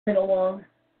along.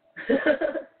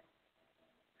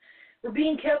 We're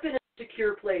being kept in a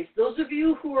secure place. Those of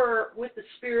you who are with the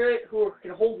spirit,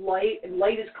 can hold light, and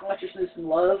light is consciousness and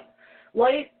love.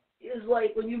 Light is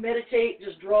like when you meditate,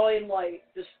 just draw in light.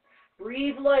 Just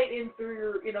breathe light in through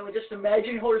your, just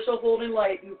imagine yourself holding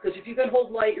light. Because if you can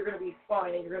hold light, you're going to be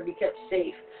fine and you're going to be kept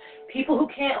safe. People who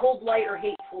can't hold light are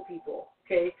hateful people,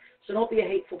 okay? So don't be a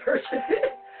hateful person.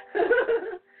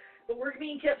 But we're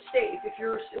being kept safe if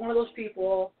you're one of those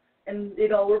people. And,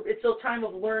 it's a time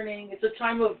of learning. It's a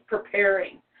time of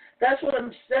preparing. That's what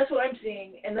I'm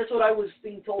seeing, and that's what I was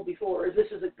being told before, is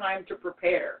this is a time to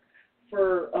prepare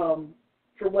for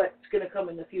what's going to come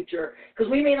in the future. Because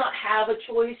we may not have a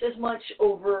choice as much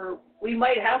over, we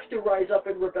might have to rise up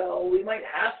and rebel. We're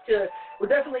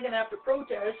definitely going to have to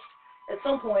protest at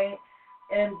some point,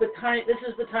 this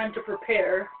is the time to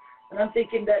prepare, and I'm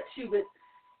thinking that too,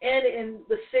 and in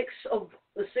the Six of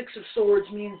Swords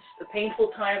means the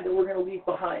painful time that we're going to leave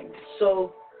behind.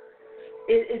 So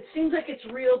it seems like it's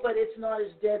real, but it's not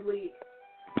as deadly.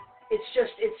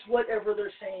 It's whatever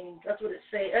they're saying. That's what it's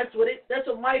saying. That's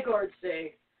what my guards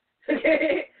say.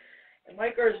 Okay? And my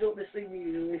guards don't mislead me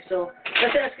usually. So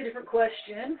let's ask a different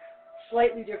question.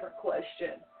 Slightly different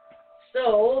question.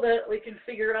 So that we can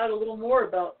figure out a little more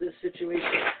about this situation.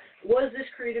 Was this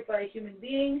created by a human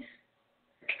being?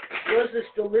 Was this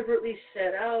deliberately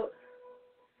set out?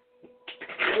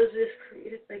 Was this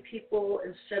created by people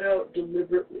and set out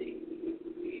deliberately?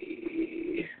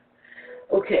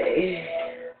 Okay.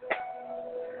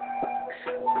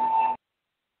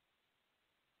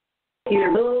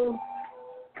 Hello.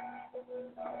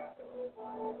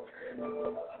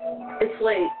 It's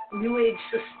like New Age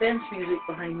suspense music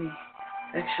behind me,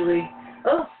 actually.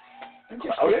 Oh,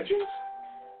 interesting. Cloud etchings?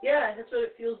 Yeah, that's what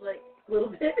it feels like a little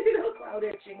bit. Cloud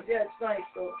etchings. Yeah, it's nice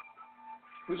though.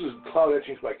 This is Cloud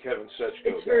Etchings by Kevin Setchko.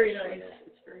 It's very nice.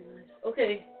 It's very nice.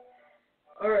 Okay.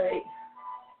 All right.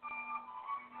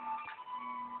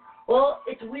 Well,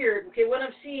 it's weird. Okay, what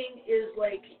I'm seeing is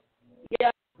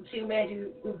I'm seeing a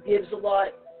man who gives a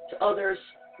lot to others,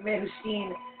 a man who's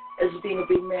seen as being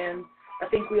a big man. I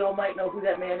think we all might know who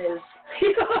that man is.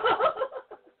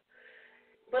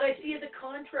 But I see the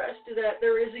contrast to that,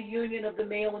 there is a union of the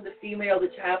male and the female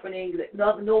that's happening that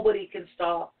nobody can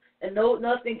stop. And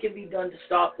nothing can be done to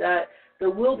stop that. There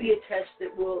will be a test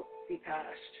that will be passed.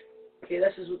 Okay,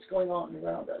 this is what's going on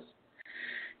around us.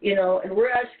 And we're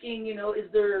asking,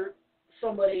 is there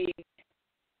somebody,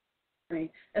 and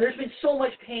there's been so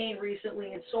much pain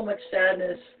recently and so much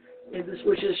sadness,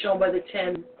 which is shown by the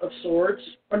 10 of Swords,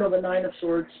 the 9 of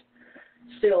Swords,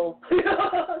 still.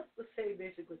 It's the same,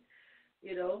 basically.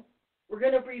 We're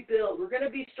going to rebuild. We're going to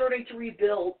be starting to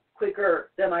rebuild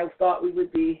quicker than I thought we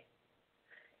would be.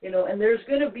 And there's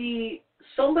going to be,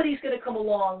 somebody's going to come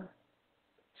along,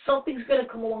 something's going to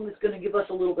come along that's going to give us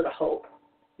a little bit of hope.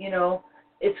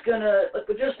 It's going to,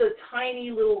 just a tiny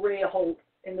little ray of hope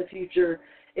in the future,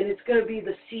 and it's going to be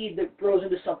the seed that grows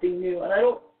into something new. And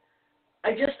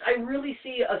I really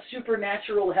see a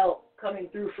supernatural help coming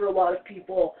through for a lot of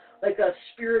people, like a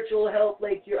spiritual help,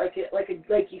 like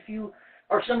if you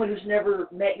are someone who's never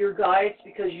met your guides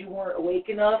because you weren't awake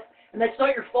enough. And that's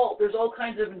not your fault. There's all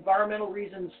kinds of environmental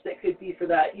reasons that could be for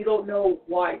that. You don't know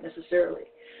why necessarily.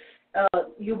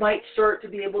 You might start to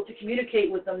be able to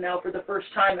communicate with them now for the first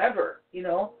time ever,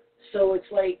 So it's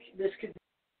like this could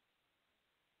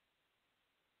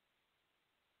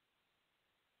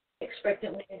be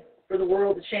expectantly for the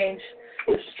world to change.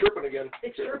 It's chirping again.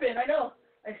 It's chirping, I know.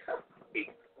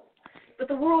 But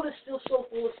the world is still so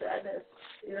full of sadness,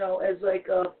 as like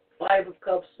Five of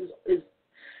Cups is.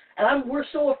 And I'm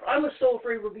so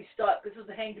afraid we'll be stuck. This is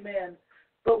the Hanged Man,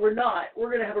 but we're not. We're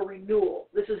going to have a renewal.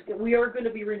 We are going to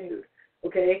be renewed.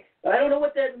 Okay, but I don't know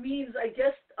what that means. I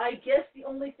guess the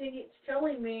only thing it's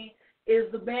telling me is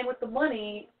the man with the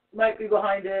money might be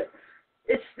behind it.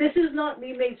 This is not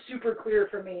being made super clear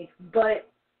for me, but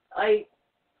I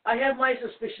have my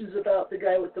suspicions about the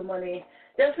guy with the money.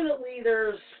 Definitely,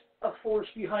 there's a force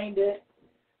behind it.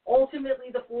 Ultimately,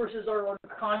 the force is our own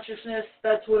consciousness.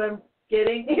 That's what I'm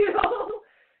getting,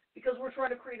 because we're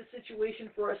trying to create a situation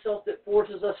for ourselves that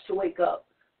forces us to wake up,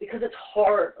 because it's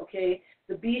hard, okay?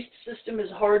 The beast system is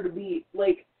hard to beat.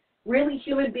 Really,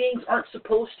 human beings aren't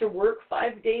supposed to work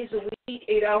 5 days a week,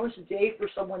 8 hours a day for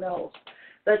someone else.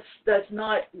 That's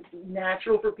not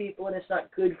natural for people, and it's not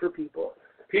good for people.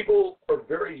 People are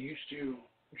very used to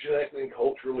genetically and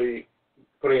culturally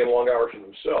putting in long hours for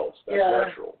themselves. That's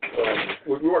natural.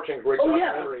 We were watching a great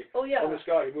documentary on this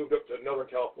guy who moved up to Northern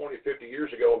California 50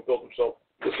 years ago and built himself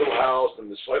this little house and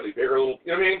this slightly bigger little,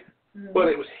 you know what I mean? Mm-hmm. But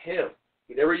it was him.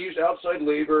 He never used outside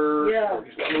labor. Yeah.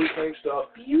 He's got no reclaimed stuff.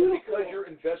 Beautiful. Because you're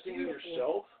investing in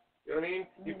yourself. You know what I mean?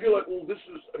 You feel like, well, this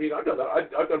is, I mean, I've done that.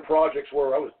 I've done projects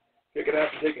where I was kicking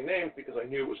ass and taking names because I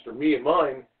knew it was for me and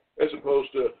mine, as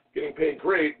opposed to getting paid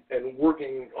great and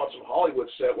working on some Hollywood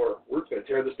set where we're going to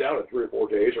tear this down in 3 or 4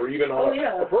 days, or even on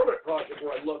a permanent project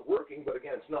where I love working, but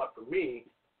again, it's not for me,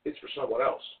 it's for someone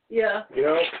else. Yeah. You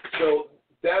know? So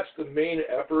that's the main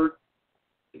effort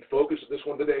and focus of this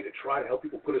one today, to try to help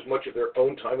people put as much of their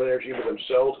own time and energy into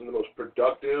themselves in the most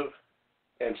productive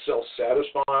and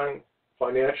self-satisfying,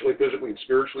 financially, physically, and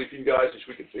spiritually for you guys, as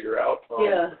we can figure out.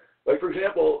 Like, for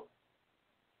example,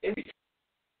 I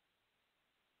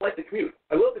like the commute.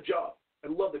 I love the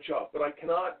job. But I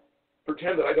cannot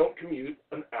pretend that I don't commute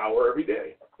an hour every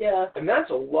day. Yeah. And that's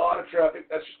a lot of traffic.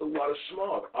 That's just a lot of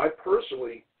smog. I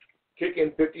personally kick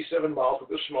in 57 miles with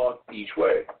the smog each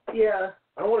way. Yeah.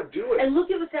 I don't want to do it. And look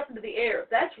at what's happened to the air.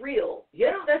 That's real.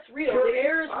 Yeah. That's real. Sure. The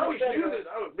air is I always better. knew that.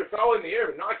 I was foul in the air,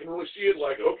 and now I can really see it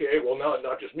like, okay, well, now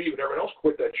not just me, but everyone else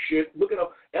quit that shit. Look at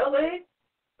how L.A.,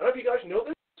 I don't know if you guys know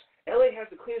this, L.A. has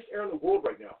the cleanest air in the world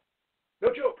right now.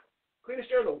 No joke.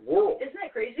 Cleanest air in the world. Isn't that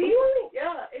crazy?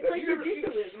 Yeah, it's Have like you ever seen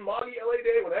ridiculous. a smoggy LA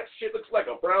day when that shit looks like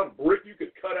a brown brick you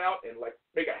could cut out and like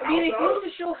make a house I mean, it out goes of?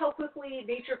 to show how quickly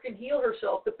nature can heal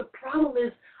herself, but the problem is,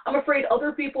 I'm afraid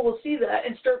other people will see that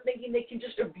and start thinking they can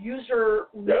just abuse her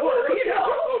more.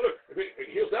 Look, if it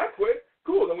heals that quick,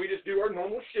 cool, then we just do our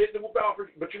normal shit and we'll bow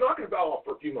for, but you're not going to bow out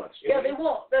for a few months. Yeah, they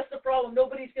won't. That's the problem.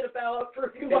 Nobody's going to bow out for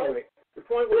a few months. Anyway, the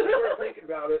point was, I started thinking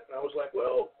about it, and I was like,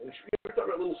 well, and we talk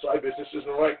about little side businesses,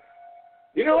 and I'm like,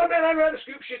 you know what, man, I'd rather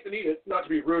scoop shit than eat it. Not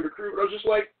to be rude or crude, but I was just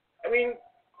like, I mean,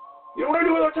 you know what I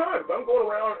do with our time? If I'm going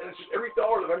around and it's just every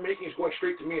dollar that I'm making is going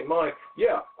straight to me and mine,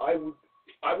 yeah, I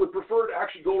would prefer to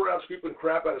actually go around scooping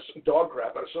dog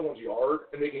crap out of someone's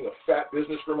yard and making a fat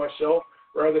business for myself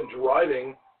rather than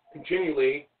driving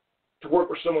continually to work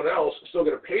for someone else and still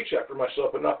get a paycheck for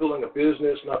myself, but not building a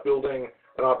business, not building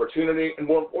an opportunity, and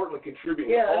more importantly,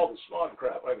 contributing to all the smog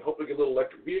crap. I can hopefully get a little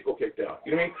electric vehicle kicked out.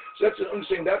 You know what I mean? So I'm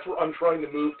saying that's where I'm trying to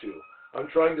move to. I'm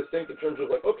trying to think in terms of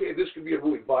like, okay, this could be a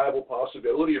really viable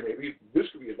possibility, or maybe this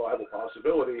could be a viable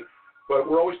possibility, but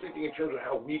we're always thinking in terms of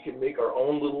how we can make our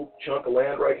own little chunk of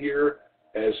land right here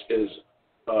as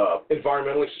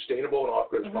environmentally sustainable and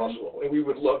off-grid as possible. And we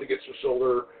would love to get some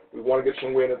solar. We want to get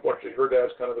some wind. Unfortunately, her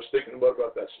dad's kind of a sticking about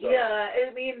that stuff. Yeah,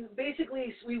 I mean,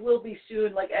 basically, we will be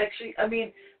soon. Like, actually, I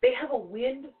mean, they have a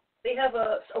windmill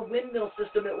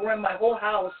system that will run my whole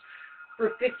house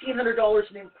for $1,500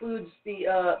 and includes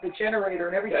the generator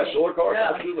and everything. Yeah, solar cars,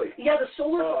 absolutely. Yeah, there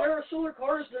are solar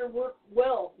cars that work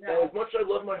well now. And as much as I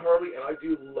love my Harley, and I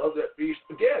do love that beast,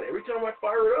 again, every time I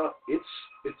fire it up,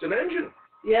 it's an engine.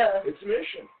 Yeah. It's a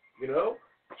mission, you know?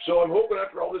 So I'm hoping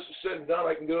after all this is said and done,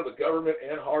 I can go to the government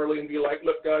and Harley and be like,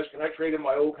 look, guys, can I trade in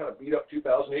my old kind of beat-up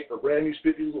 2008 for a brand new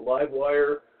spiffy little live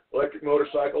wire electric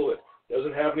motorcycle that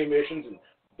doesn't have any emissions and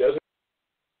doesn't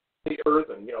the earth,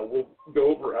 and, you know, we'll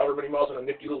go over however many miles on a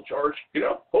nifty little charge. You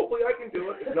know, hopefully I can do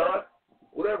it. If not,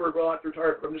 whatever, I'll have to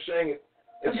retire. But I'm just saying it.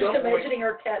 I'm just imagining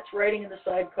our cats riding in the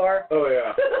sidecar. Oh,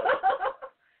 yeah.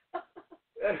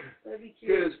 That'd be cute.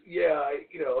 Because, yeah,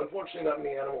 unfortunately not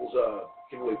many animals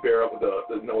can really bear up with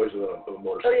the noise of a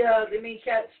motorcycle. Oh, yeah, I mean,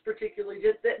 cats particularly.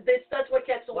 That's why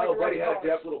cats don't like to ride cars. My buddy had a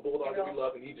deaf little bulldog that we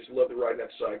love, and he just loved to ride in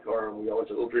that sidecar, and we always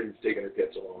had little dreams of taking our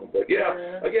pets along. But,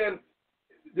 yeah, again,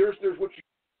 there's what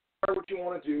you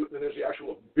want to do, then there's the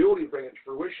actual ability to bring it to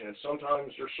fruition. And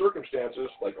sometimes there's circumstances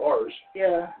like ours,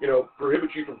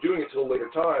 prohibit you from doing it till a later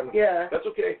time. Yeah. That's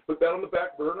okay. Put that on the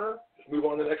back burner. Just move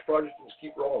on to the next project and just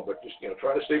keep rolling. But just,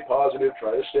 try to stay positive,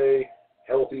 try to stay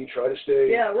healthy, try to stay.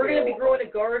 Yeah, we're going to be growing a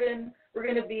garden. We're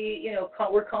going to be,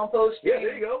 we're composting. Yeah,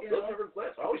 there you go. Those different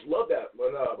plants. I always loved that.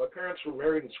 When my parents were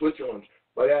married in Switzerland,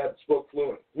 my dad spoke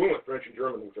fluent French and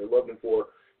German, which I loved him for.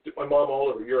 Took my mom all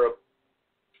over Europe.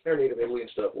 They're native Italy and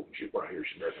stuff. Well, she's right here.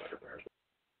 She's American like her parents.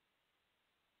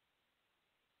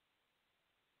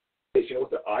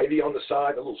 With the ivy on the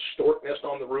side, a little stork nest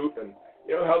on the roof, and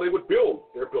how they would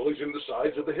build their buildings into the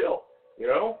sides of the hill.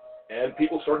 And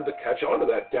people started to catch on to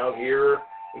that down here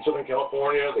in Southern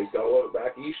California. They got a lot of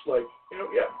back east,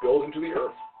 build into the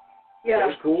earth. Yeah.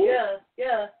 Stays cool.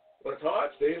 Yeah. When it's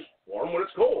hot, it stays warm when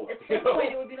it's cold. At some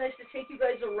point, it would be nice to take you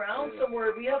guys around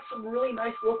somewhere. We have some really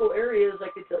nice local areas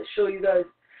I could show you guys.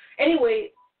 Anyway,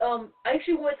 I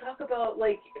actually want to talk about,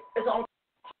 as on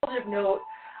a positive note,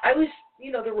 I was,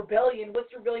 the rebellion. What's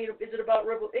the rebellion? Is it about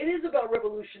It is about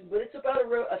revolution, but it's about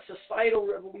a societal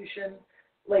revolution,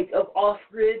 of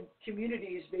off-grid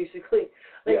communities, basically.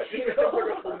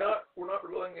 We're not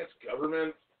rebelling against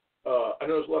government. I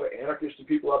know there's a lot of anarchists and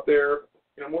people out there.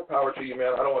 More power to to you,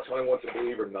 man. I don't want to tell anyone to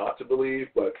believe or not to believe,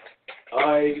 but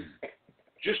I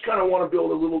just kind of want to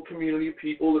build a little community of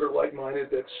people that are like-minded.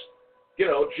 That's, you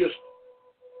know, just.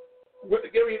 I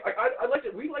mean,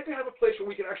 we'd like to have a place where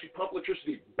we can actually pump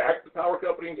electricity back to the power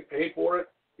company and get paid for it.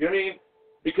 You know what I mean?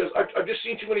 Because I've just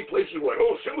seen too many places where, like,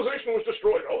 oh, civilization was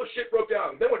destroyed, all this shit broke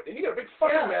down, and then you got a big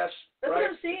fucking mess, that's right?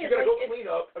 What I'm saying. You got to go clean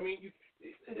up. I mean,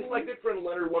 it's like good friend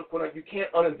Leonard once pointed out, you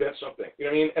can't uninvent something. You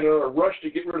know what I mean? And in a rush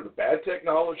to get rid of the bad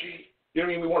technology, you know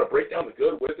what I mean? We want to break down the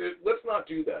good with it. Let's not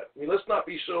do that. I mean, let's not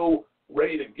be so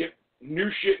ready to get new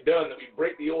shit done that we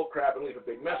break the old crap and leave a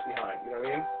big mess behind. You know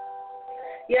what I mean?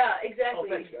 Yeah, exactly. Oh,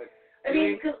 thanks, guys. I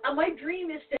mean, because my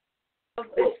dream is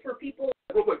for people.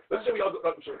 Real quick, let's say we all go.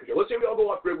 I'm sorry, let's say we all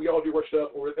go off grid. We all do our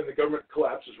stuff, and the government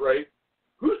collapses, right?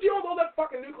 Who's dealing with all that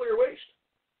fucking nuclear waste?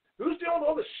 Who's dealing with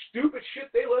all the stupid shit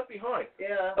they left behind?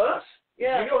 Yeah. Us.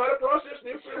 Yeah. You know how to process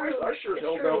nuclear waste? I sure as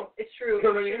hell don't. It's true. You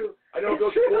know what I mean? I know it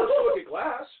goes through borosilicate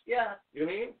glass. Yeah. You know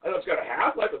what I mean? I know it's got a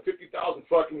half-life of 50,000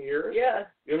 fucking years. Yeah.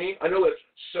 You know what I mean? I know it's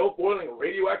self-boiling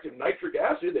radioactive nitric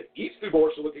acid that eats through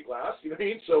borosilicate glass. You know what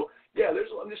I mean? So, yeah,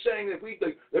 I'm just saying that if we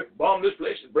let's bomb this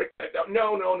place and break that down.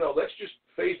 No. Let's just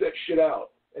phase that shit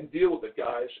out and deal with it,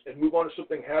 guys, and move on to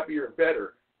something happier and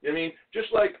better. You know what I mean?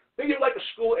 Just like, think of it like a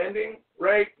school ending,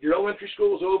 right? Your elementary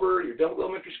school is over. You're done with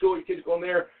elementary school. Your kids going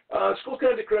there. School's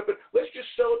kind of decrepit. Let's just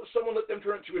sell it to someone, let them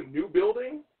turn it into a new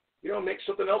building, you know, make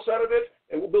something else out of it,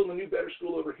 and we'll build a new, better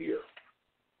school over here.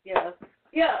 Yeah.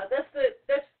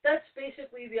 That's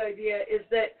basically the idea, is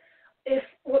that if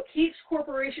what keeps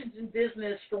corporations in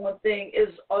business, for one thing, is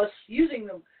us using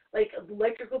them. Like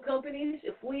electrical companies,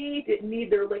 if we didn't need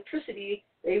their electricity,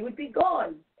 they would be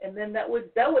gone, and then that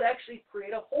would actually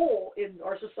create a hole in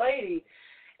our society.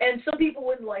 And some people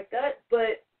wouldn't like that,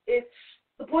 but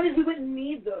the point is we wouldn't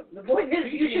need them. The point is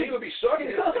PG&E would be sucking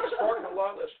it. It's sparking a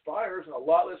lot less fires and a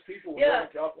lot less people would live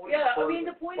in California. Yeah, I mean,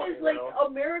 the point is, like,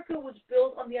 America was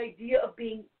built on the idea of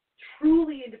being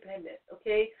truly independent,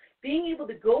 okay? Being able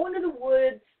to go into the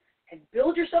woods and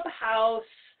build yourself a house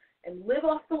and live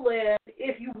off the land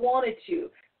if you wanted to.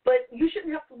 But you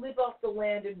shouldn't have to live off the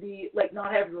land and be, like,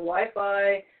 not have your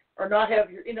Wi-Fi or not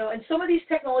have your, you know, and some of these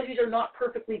technologies are not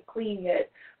perfectly clean yet.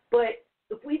 But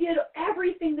if we did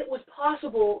everything that was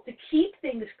possible to keep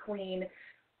things clean,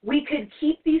 we could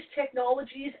keep these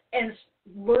technologies and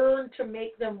learn to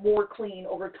make them more clean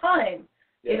over time,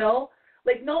 you know?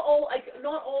 Like, not all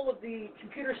of the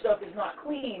computer stuff is not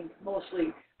clean,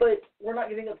 mostly, but we're not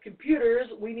giving up computers.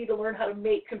 We need to learn how to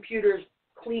make computers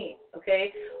clean,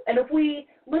 okay? And if we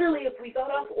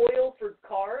got off oil for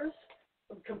cars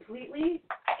completely,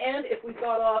 and if we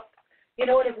got off, you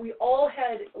know, and if we all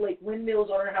had, like, windmills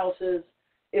on our houses,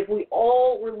 if we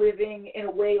all were living in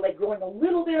a way, like, growing a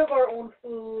little bit of our own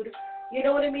food, you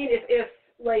know what I mean? If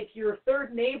like, your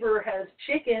third neighbor has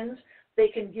chickens, they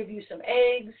can give you some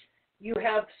eggs. You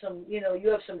have some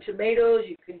tomatoes,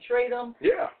 you can trade them.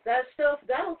 Yeah. That stuff,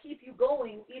 that'll keep you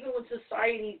going even when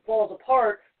society falls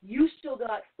apart. You still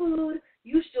got food,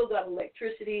 you still got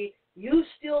electricity, you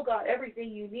still got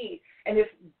everything you need. And if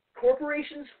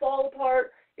corporations fall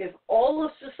apart, if all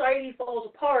of society falls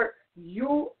apart,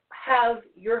 you have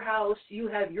your house, you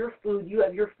have your food, you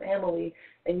have your family,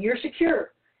 and you're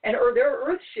secure. And there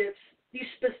are earth ships.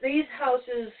 These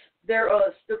houses, they're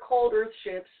called earth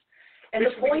ships. And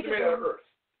the point is, Earth.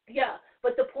 Yeah,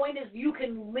 but the point is, you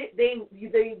can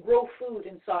they grow food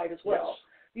inside as well.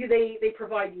 Yes. They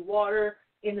provide you water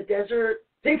in the desert.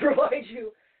 They provide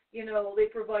you, they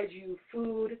provide you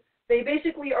food. They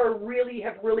basically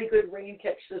have really good rain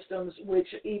catch systems, which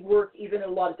work even in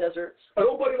a lot of deserts.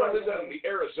 Nobody lives out in the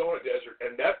Arizona desert,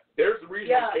 and there's the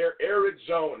reason it's arid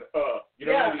zone. They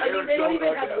don't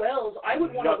even have wells. I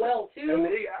would want a well too. And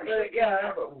they actually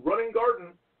have a running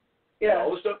garden. Yeah.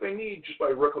 All the stuff they need just by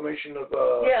reclamation of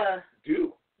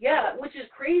dew. Yeah, which is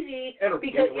crazy because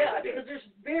because there's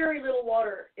very little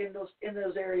water in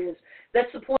those areas.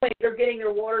 That's the point. They're getting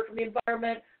their water from the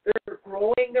environment. They're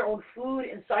growing their own food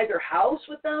inside their house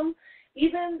with them.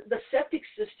 Even the septic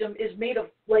system is made of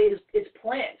is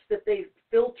plants that they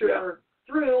filter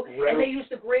through, and they use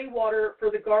the gray water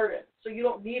for the garden, so you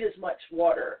don't need as much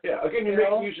water. Yeah, again, you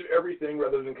make use of everything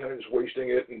rather than kind of just wasting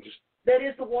it and just. That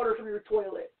is the water from your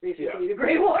toilet, basically, the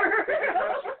gray water.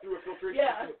 Through a filtration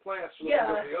system of plants, so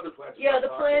that the other plants. The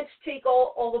plants take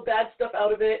all the bad stuff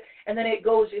out of it, and then it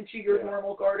goes into your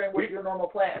normal garden with your normal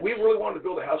plants. We really wanted to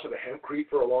build a house out of hempcrete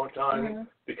for a long time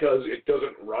because it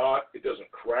doesn't rot, it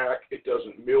doesn't crack, it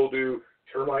doesn't mildew,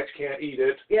 termites can't eat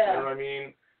it. Yeah. You know what I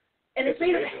mean? And it's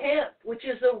made of hemp, which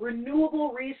is a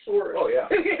renewable resource. Oh yeah.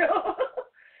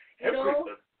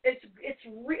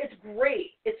 It's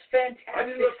great. It's fantastic. I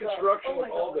did love construction with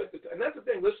all that. And that's the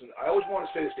thing. Listen, I always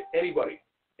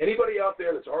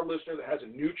listener that has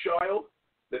a new child,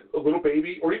 that a little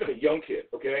baby, or even a young kid,